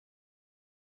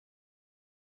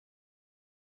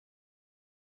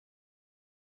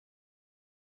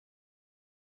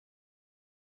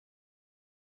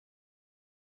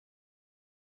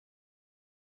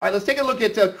All right, let's take a look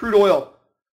at crude oil.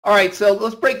 All right, so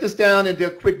let's break this down into a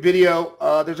quick video.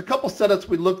 There's a couple setups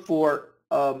we look for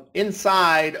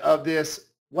inside of this,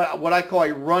 what I call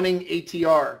a running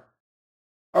ATR.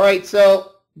 All right,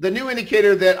 so the new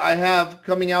indicator that I have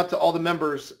coming out to all the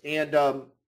members, and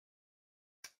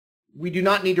we do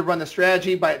not need to run the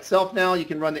strategy by itself now. You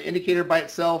can run the indicator by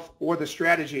itself or the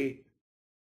strategy.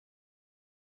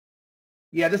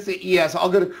 Yeah, this is the ES.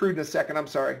 I'll go to crude in a second. I'm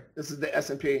sorry. This is the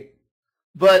S&P.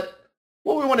 But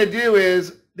what we want to do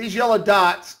is these yellow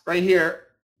dots right here,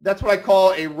 that's what I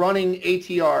call a running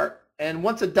ATR. And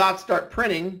once the dots start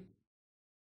printing,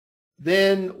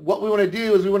 then what we want to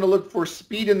do is we want to look for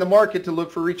speed in the market to look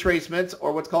for retracements,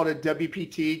 or what's called a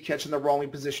WPT, catching the wrongly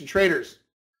positioned traders.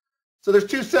 So there's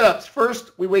two setups.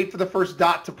 First, we wait for the first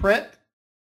dot to print.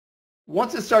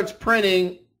 Once it starts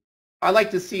printing, I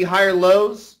like to see higher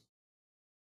lows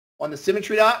on the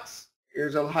symmetry dots.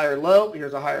 Here's a higher low,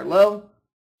 here's a higher low,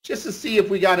 just to see if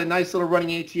we got a nice little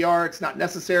running ATR. It's not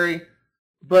necessary.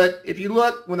 But if you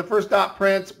look, when the first dot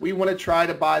prints, we want to try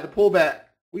to buy the pullback.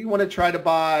 We want to try to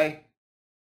buy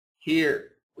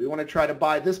here. We want to try to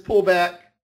buy this pullback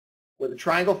where the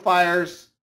triangle fires.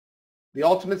 The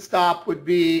ultimate stop would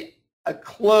be a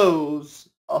close,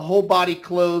 a whole body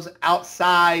close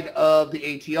outside of the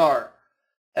ATR.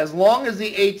 As long as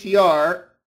the ATR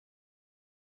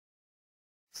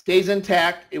stays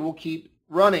intact, it will keep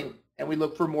running, and we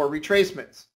look for more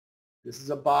retracements. This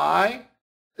is a buy.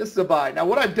 This is a buy. Now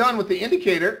what I've done with the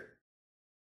indicator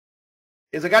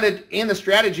is I got it in the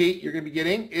strategy you're going to be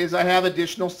getting is I have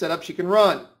additional setups you can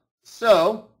run.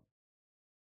 So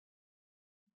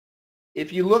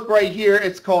if you look right here,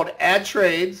 it's called add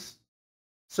trades.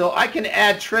 So I can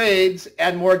add trades,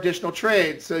 add more additional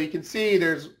trades. So you can see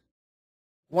there's,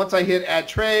 once I hit add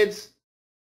trades,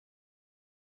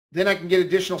 then I can get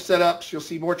additional setups. You'll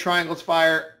see more triangles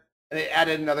fire, and it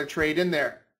added another trade in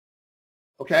there.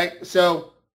 Okay,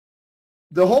 so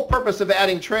the whole purpose of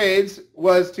adding trades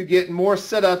was to get more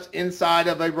setups inside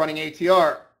of a running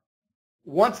ATR.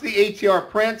 Once the ATR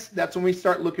prints, that's when we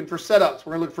start looking for setups.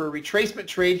 We're going to look for a retracement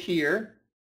trade here,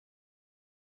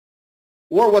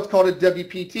 or what's called a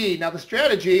WPT. Now the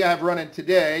strategy I have running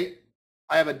today,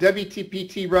 I have a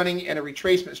WPT running and a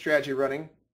retracement strategy running.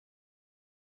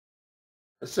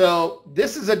 So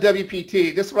this is a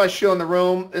WPT. This is what I show in the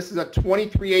room. This is a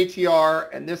 23 ATR,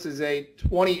 and this is a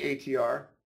 20 ATR.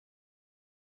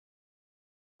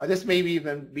 This may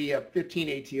even be a 15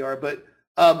 ATR, but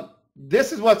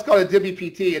this is what's called a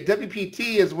WPT. A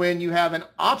WPT is when you have an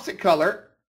opposite color.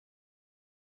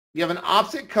 You have an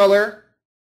opposite color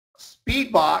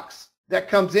speed box that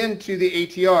comes into the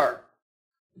ATR.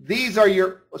 These are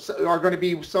going to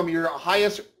be some of your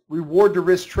highest reward to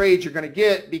risk trades you're going to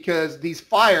get, because these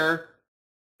fire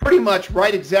pretty much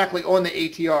right exactly on the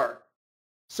ATR.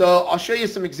 So I'll show you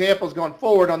some examples going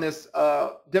forward on this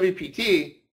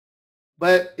WPT.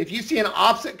 But if you see an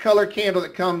opposite color candle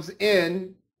that comes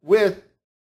in with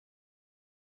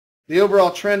the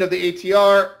overall trend of the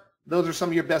ATR, those are some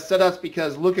of your best setups,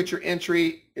 because look at your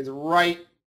entry is right.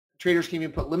 Traders can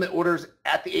even put limit orders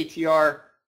at the ATR.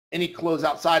 Any close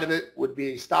outside of it would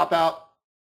be a stop out.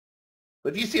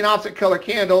 But if you see an opposite color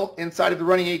candle inside of the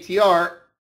running ATR,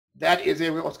 that is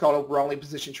what's called a wrongly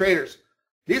positioned traders.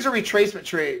 These are retracement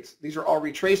trades. These are all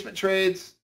retracement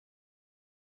trades.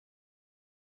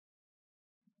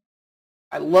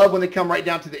 I love when they come right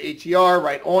down to the ATR,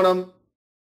 right on them.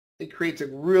 It creates a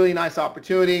really nice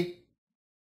opportunity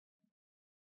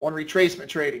on retracement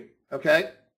trading,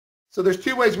 okay? So there's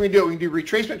two ways we can do it. We can do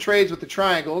retracement trades with the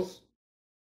triangles,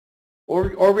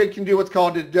 or we can do what's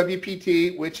called the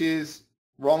WPT, which is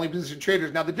wrongly positioned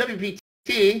traders. Now the WPT,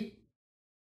 which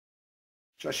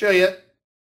I'll show you,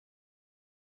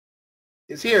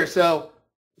 is here. So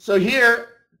here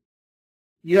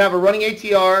you have a running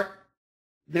ATR.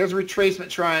 There's a retracement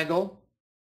triangle.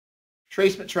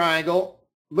 Retracement triangle.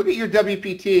 Look at your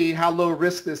WPT, how low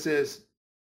risk this is.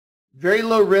 Very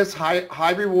low risk,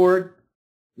 high reward.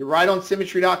 You're right on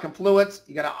symmetry dot confluence.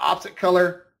 You got an opposite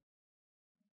color.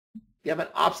 You have an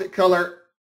opposite color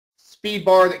speed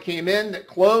bar that came in, that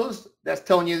closed. That's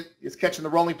telling you it's catching the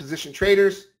wrongly positioned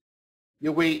traders.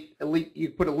 You wait, you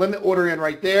put a limit order in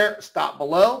right there, stop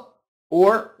below,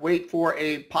 or wait for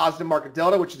a positive market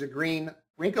delta, which is a green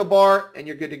Renko bar, and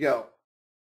you're good to go.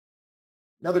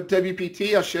 Another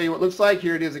WPT, I'll show you what it looks like.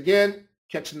 Here it is again,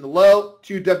 catching the low,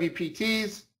 two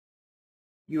WPTs.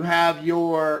 You have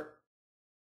your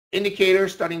indicator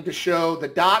starting to show the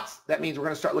dots. That means we're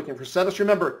going to start looking for setups.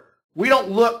 Remember, we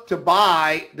don't look to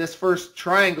buy this first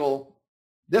triangle.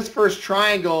 This first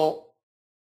triangle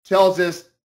tells us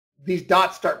these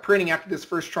dots start printing after this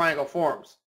first triangle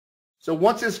forms. So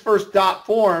once this first dot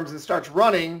forms and starts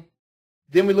running,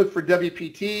 then we look for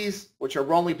WPTs, which are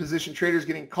wrongly positioned traders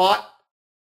getting caught.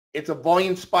 It's a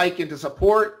volume spike into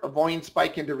support, a volume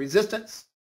spike into resistance.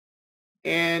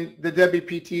 And the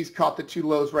WPTs caught the two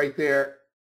lows right there.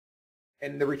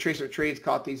 And the retracement trades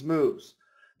caught these moves.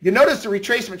 You notice the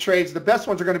retracement trades, the best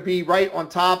ones are going to be right on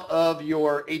top of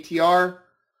your ATR.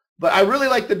 But I really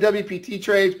like the WPT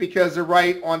trades because they're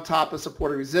right on top of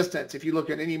support or resistance. If you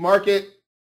look at any market,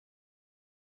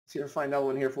 see if I can find another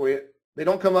one here for you. They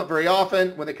don't come up very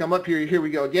often. When they come up here we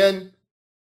go again.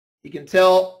 You can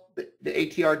tell the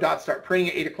ATR dots start printing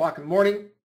at 8 o'clock in the morning.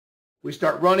 We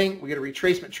start running. We get a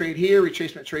retracement trade here,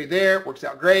 retracement trade there. Works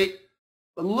out great.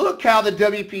 But look how the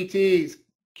WPTs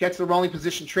catch the wrongly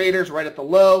positioned traders right at the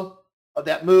low of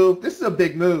that move. This is a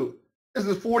big move. This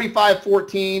is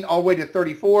 45.14 all the way to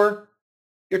 34.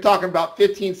 You're talking about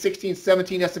 15, 16,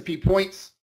 17 S&P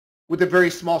points with a very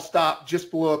small stop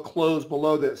just below a close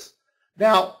below this.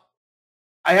 Now,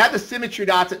 I had the symmetry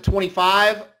dots at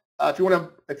 25. If you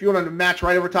want to match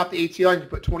right over top the ATR, you can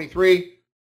put 23.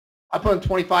 I put on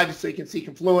 25 just so you can see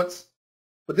confluence.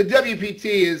 But the WPT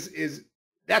is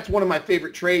that's one of my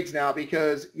favorite trades now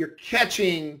because you're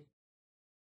catching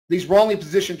these wrongly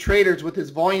positioned traders with this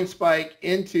volume spike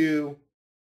into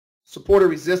support or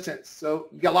resistance. So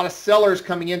you got a lot of sellers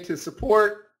coming into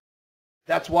support.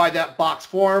 That's why that box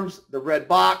forms, the red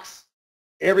box.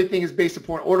 Everything is based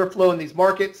upon order flow in these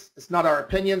markets. It's not our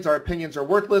opinions. Our opinions are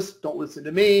worthless. Don't listen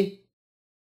to me.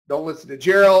 Don't listen to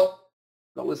Gerald.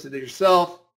 Don't listen to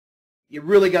yourself. You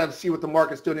really got to see what the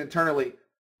market's doing internally.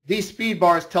 These speed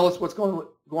bars tell us what's going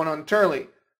on internally.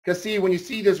 Because see, when you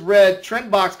see this red trend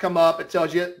box come up, it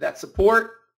tells you that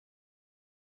support.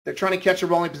 They're trying to catch the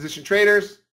wrongly positioned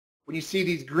traders. When you see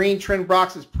these green trend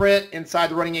boxes print inside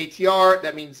the running ATR,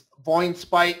 that means volume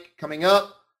spike coming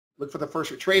up. Look for the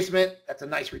first retracement. That's a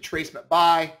nice retracement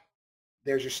buy.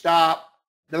 There's your stop.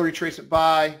 Another retracement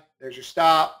buy. There's your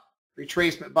stop.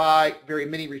 Retracement buy. Very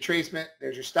mini retracement.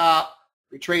 There's your stop.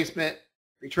 Retracement.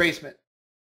 Retracement.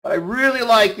 But I really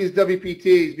like these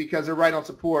WPTs because they're right on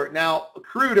support. Now,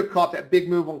 crude have caught that big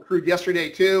move on crude yesterday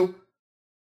too.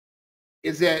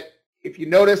 Is that if you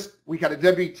notice, we got a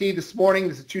WT this morning.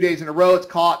 This is 2 days in a row. It's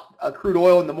caught crude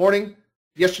oil in the morning.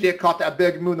 Yesterday it caught that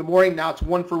big move in the morning. Now it's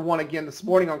 1 for 1 again this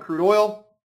morning on crude oil.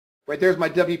 Right there's my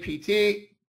WPT.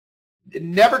 It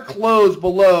never closed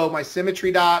below my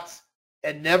symmetry dots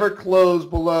and never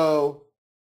closed below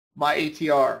my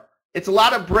ATR. It's a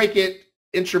lot of break it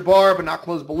intra-bar but not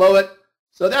close below it.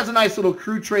 So that's a nice little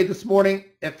crude trade this morning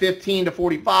at 15 to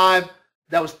 45.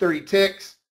 That was 30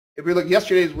 ticks. If we look,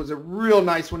 yesterday's was a real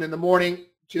nice one in the morning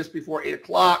just before 8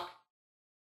 o'clock.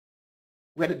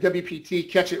 We had a WPT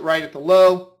catch it right at the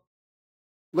low.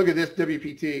 Look at this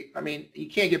WPT. I mean, you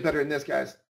can't get better than this,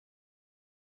 guys.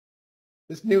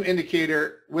 This new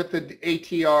indicator with the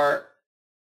ATR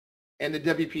and the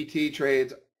WPT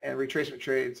trades and retracement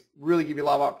trades really give you a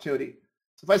lot of opportunity.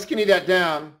 So if I skinny that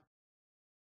down,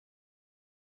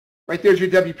 right there's your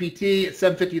WPT at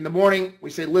 7:50 in the morning.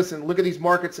 We say, listen, look at these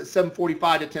markets at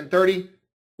 7:45 to 10:30.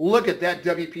 Look at that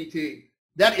WPT.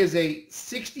 That is a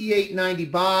 68.90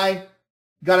 buy.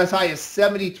 Got as high as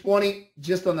 70.20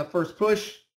 just on the first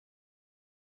push.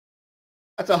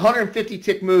 That's a 150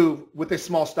 tick move with a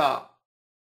small stop.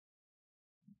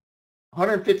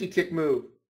 150 tick move.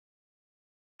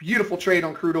 Beautiful trade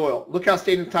on crude oil. Look how it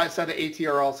stayed inside the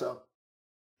ATR also.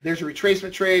 There's a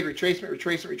retracement trade, retracement,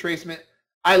 retracement, retracement.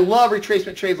 I love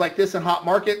retracement trades like this in hot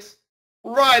markets.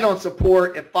 Right on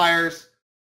support, it fires.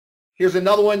 Here's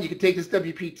another one. You can take this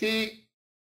WPT.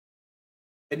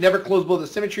 It never closed below the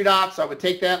symmetry dot, so I would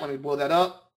take that. Let me blow that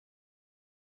up.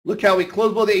 Look how we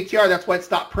closed below the ATR. That's why it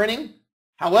stopped printing.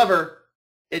 However,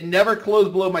 it never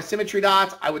closed below my symmetry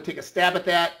dots. I would take a stab at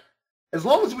that. As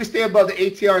long as we stay above the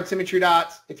ATR and symmetry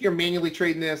dots, if you're manually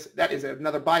trading this, that is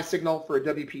another buy signal for a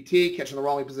WPT, catching the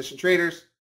wrongly positioned traders.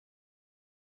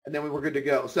 And then we were good to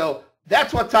go. So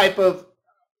that's what type of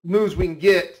moves we can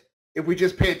get if we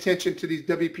just pay attention to these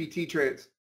WPT trades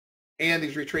and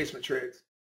these retracement trades.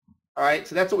 All right,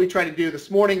 so that's what we tried to do this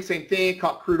morning. Same thing,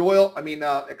 caught crude oil.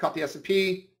 It caught the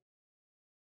S&P.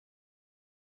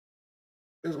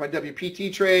 There's my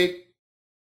WPT trade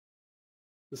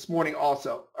this morning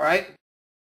also. All right.